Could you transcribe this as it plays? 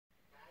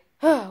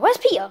Where's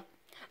Peter?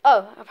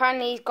 Oh,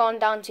 apparently he's gone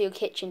down to your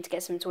kitchen to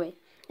get some to eat.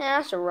 Yeah,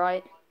 that's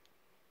alright.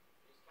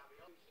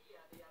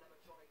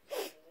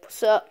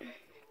 What's up?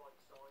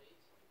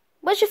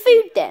 Where's your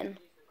food then?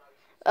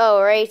 Oh,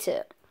 I ate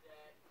it.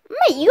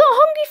 Mate, you got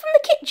hungry from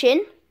the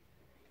kitchen?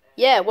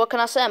 Yeah, what can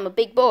I say? I'm a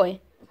big boy.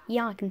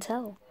 Yeah, I can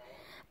tell.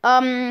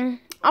 I've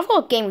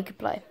got a game we could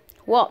play.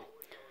 What?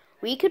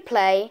 We could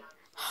play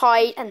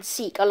hide and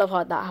seek. I love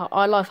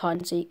hide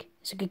and seek.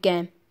 It's a good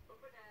game.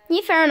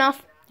 Yeah, fair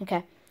enough.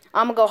 Okay.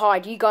 I'm gonna go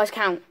hide. You guys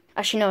count.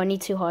 Actually, no, I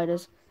need 2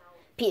 hiders.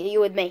 Peter, you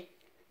with me?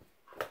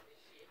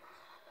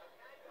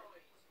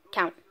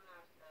 Count.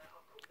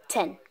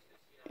 10.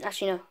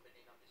 Actually, no.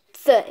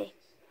 30.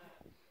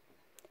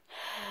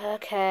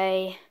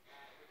 Okay.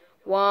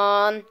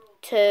 1,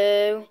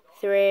 2,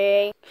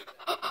 3.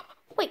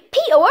 Wait,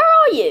 Peter, where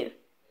are you?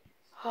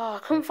 Oh, I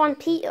couldn't find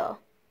Peter.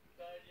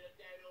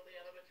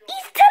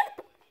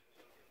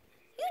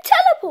 You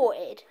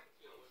teleported?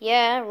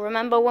 Yeah,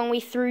 remember when we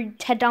threw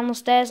Ted down the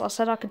stairs? I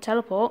said I could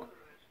teleport.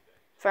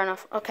 Fair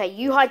enough. Okay,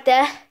 you hide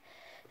there.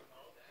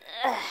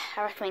 I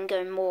recommend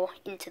going more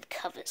into the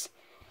covers.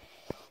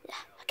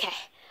 Okay,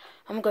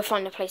 I'm gonna go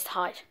find a place to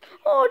hide.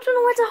 Oh, I don't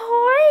know where to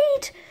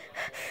hide.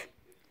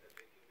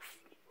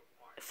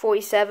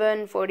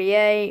 47,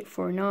 48,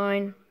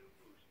 49.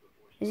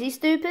 Is he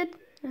stupid?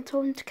 I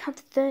told him to count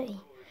to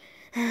 30.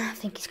 I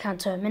think he's counting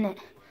to a minute.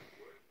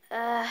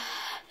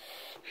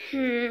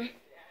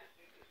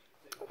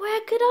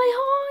 Where could I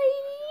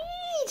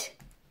hide?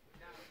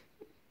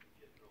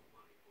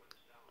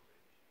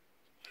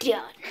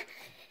 Done.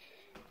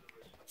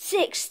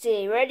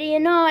 60. Ready or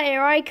not,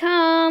 here I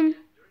come.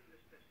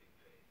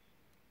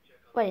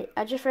 Wait,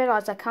 I just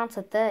realised I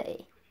counted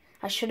 30.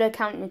 I should have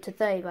counted to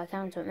 30, but I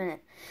counted to a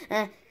minute.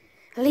 At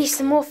least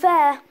they're more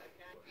fair.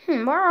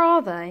 Where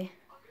are they?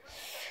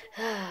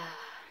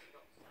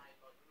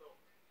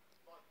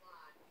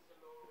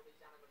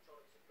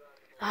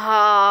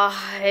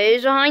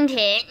 Who's behind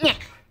here?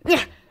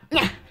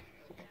 Yeah.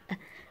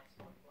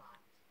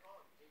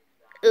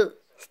 Ooh,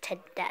 it's Ted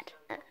Dad.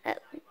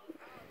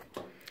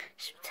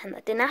 Should pretend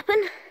that didn't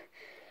happen.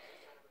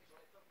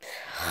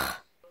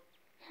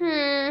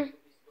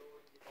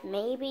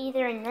 Maybe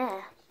they're in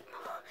there.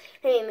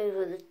 Let me move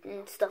all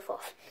the stuff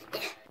off.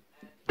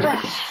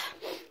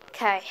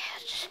 Okay,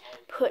 just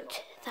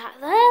put that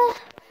there.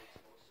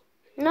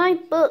 No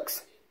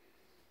books.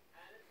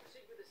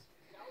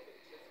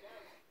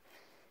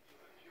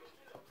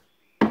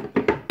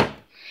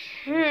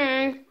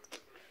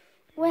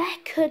 Where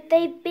could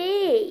they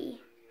be?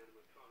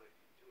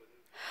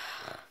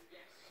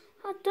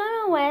 I don't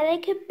know where they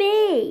could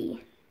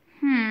be.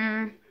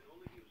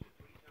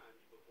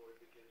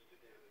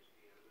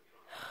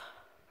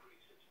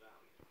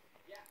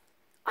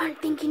 I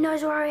don't think he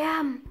knows where I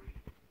am.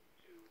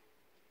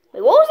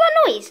 Wait, what was that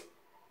noise?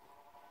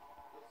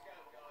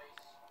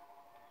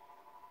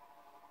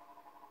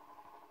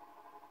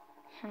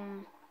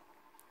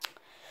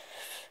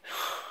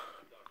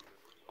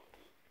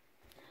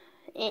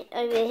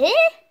 Over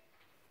here?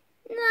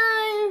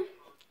 No.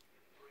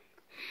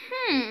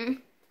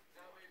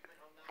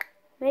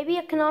 Maybe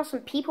I can ask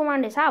some people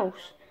around his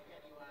house.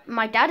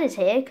 My dad is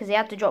here because he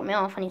had to drop me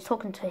off and he's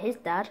talking to his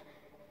dad.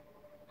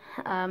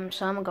 So I'm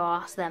gonna go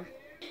ask them.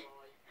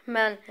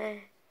 Man,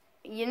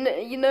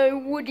 you know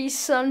Woody's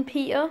son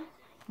Peter?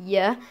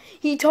 Yeah.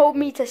 He told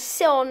me to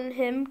sit on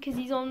him because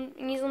he's on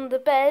the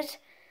bed,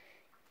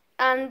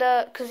 and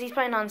because he's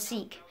playing on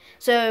Seek.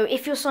 So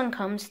if your son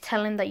comes,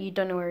 tell him that you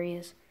don't know where he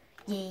is.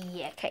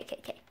 Yeah.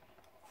 Okay.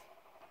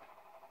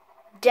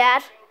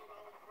 Dad,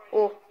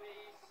 or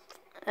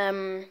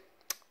I'm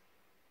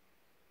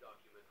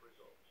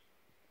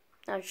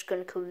just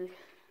gonna call you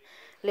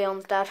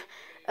Leon's dad.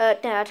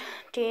 Dad,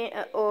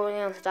 or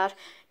Leon's dad.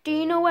 Do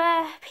you know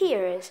where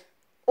Peter is?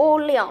 Or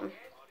Leon?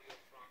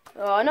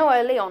 Oh, I know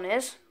where Leon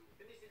is.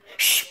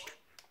 Shh!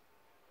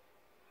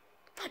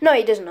 No,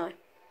 he doesn't know.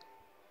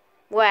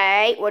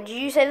 Wait, what did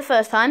you say the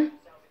first time?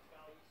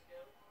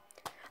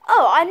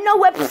 Oh, I know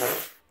where...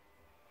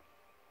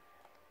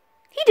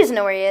 He doesn't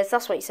know where he is,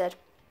 that's what he said.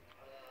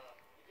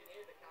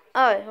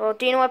 Oh, well,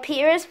 do you know where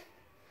Peter is?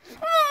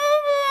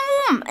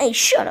 Hey,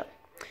 shut up.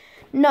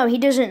 No, he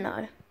doesn't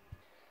know.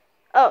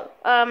 Oh,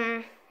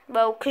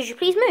 well, could you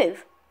please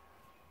move?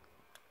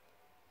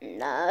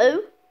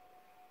 No.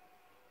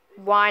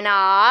 Why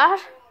not?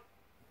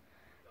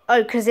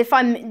 Oh, because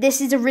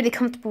this is a really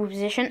comfortable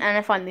position, and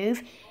if I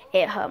move,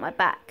 it hurt my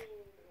back.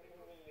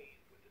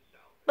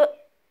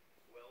 But,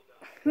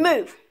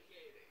 move.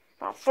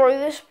 I'll throw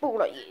this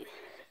ball at you.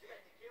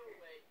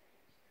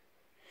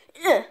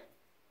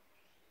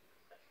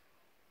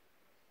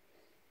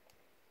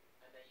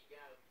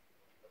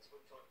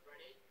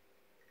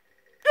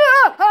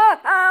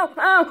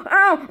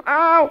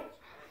 Ow.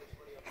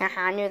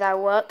 I knew that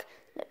would work.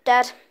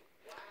 Dad,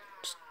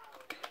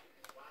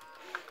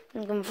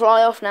 I'm going to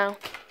fly off now.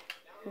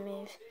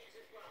 Move.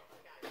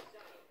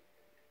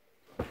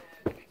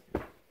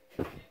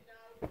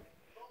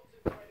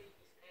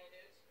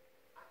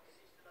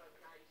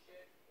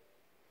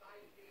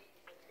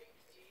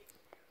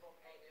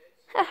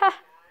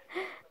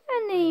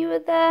 I knew you were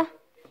there.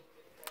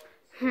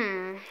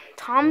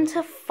 Time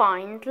to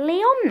find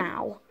Leon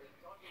now.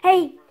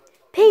 Hey,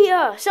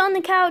 Peter, sit on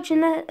the couch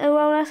and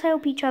let's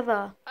help each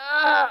other.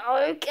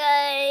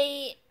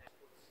 Okay.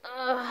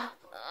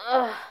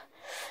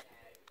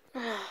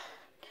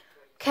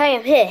 Okay,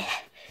 I'm here.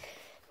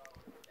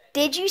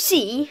 Did you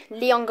see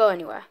Leon go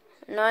anywhere?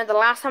 No, the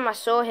last time I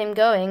saw him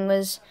going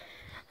was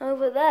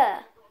over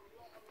there.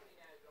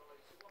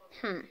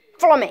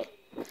 Follow me.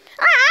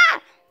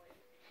 Ah!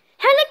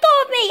 Hey, let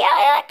go of me!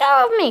 Let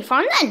go of me!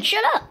 Fine then,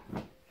 shut up.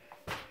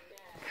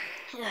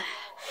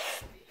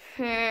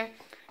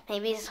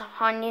 Maybe he's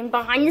hiding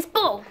behind this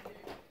ball.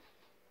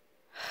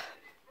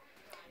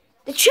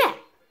 The chair.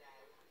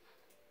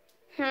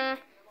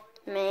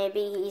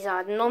 Maybe he's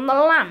hiding on the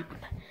lamp.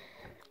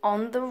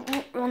 On the.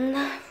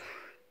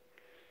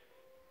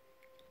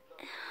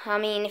 I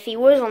mean, if he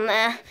was on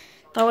there,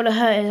 that would have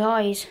hurt his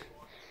eyes.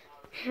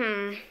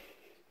 Where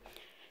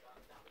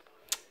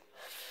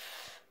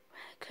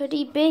could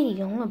he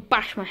be? I'm gonna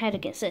bash my head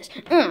against this.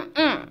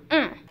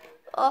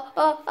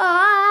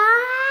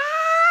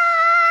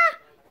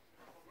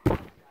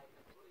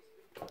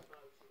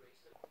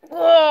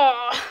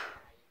 Whoa.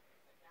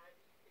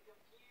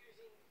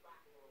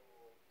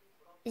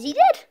 Is he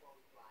dead?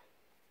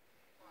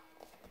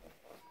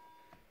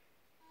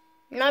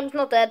 No, he's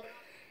not dead.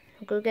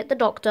 I'll go get the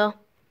doctor.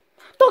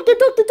 Doctor!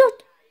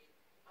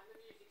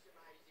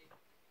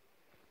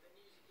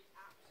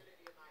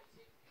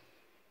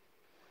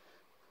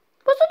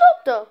 What's the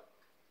doctor?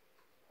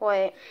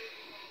 Wait.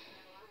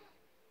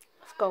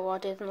 I forgot what I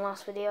did in the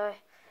last video.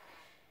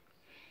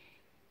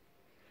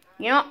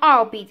 You know,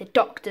 I'll be the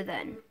doctor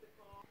then.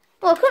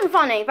 Well, I couldn't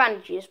find any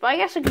bandages, but I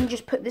guess I can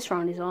just put this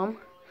around his arm.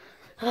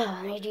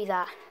 Let me do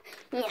that.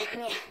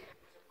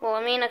 Well,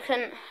 I mean, I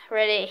couldn't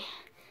really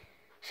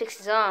fix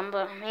his arm,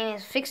 but I mean,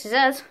 he's fix his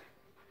head.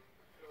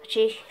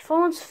 Actually, if I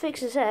want to fix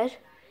his head,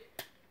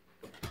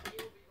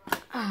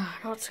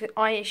 what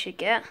I should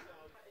get.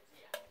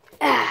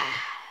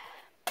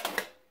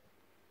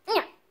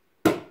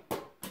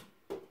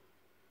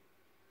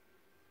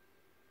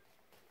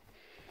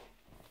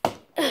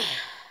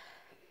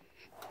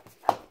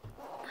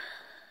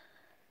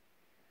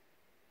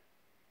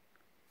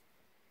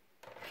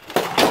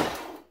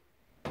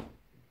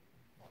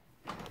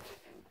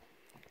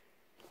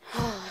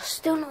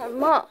 Still not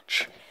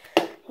much.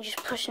 I'm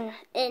just pushing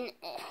in.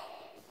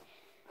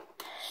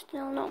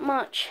 Still not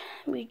much.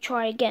 We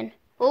try again.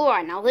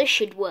 Alright, now this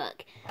should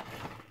work.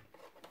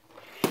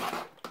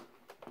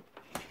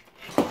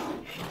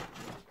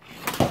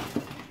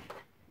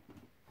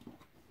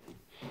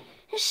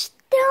 There's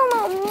still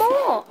not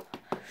more.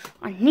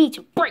 I need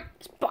to break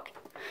this bucket.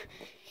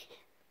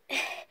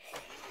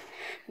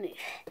 Move.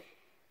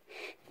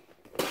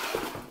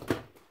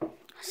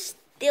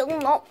 Still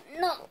not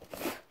enough.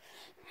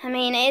 I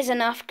mean, it is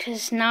enough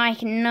because now I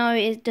can know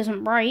it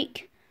doesn't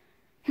break.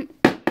 Wait,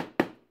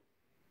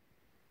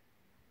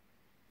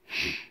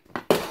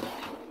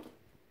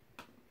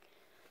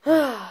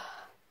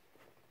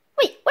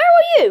 where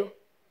are you?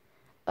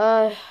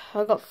 I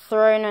got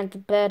thrown out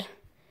of bed.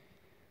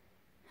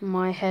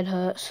 My head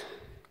hurts.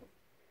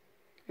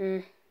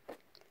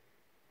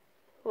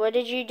 What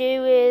did you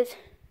do with,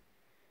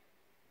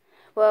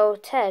 well,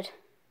 Ted?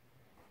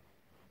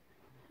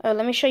 Oh,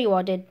 let me show you what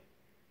I did.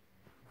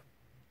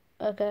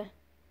 Okay.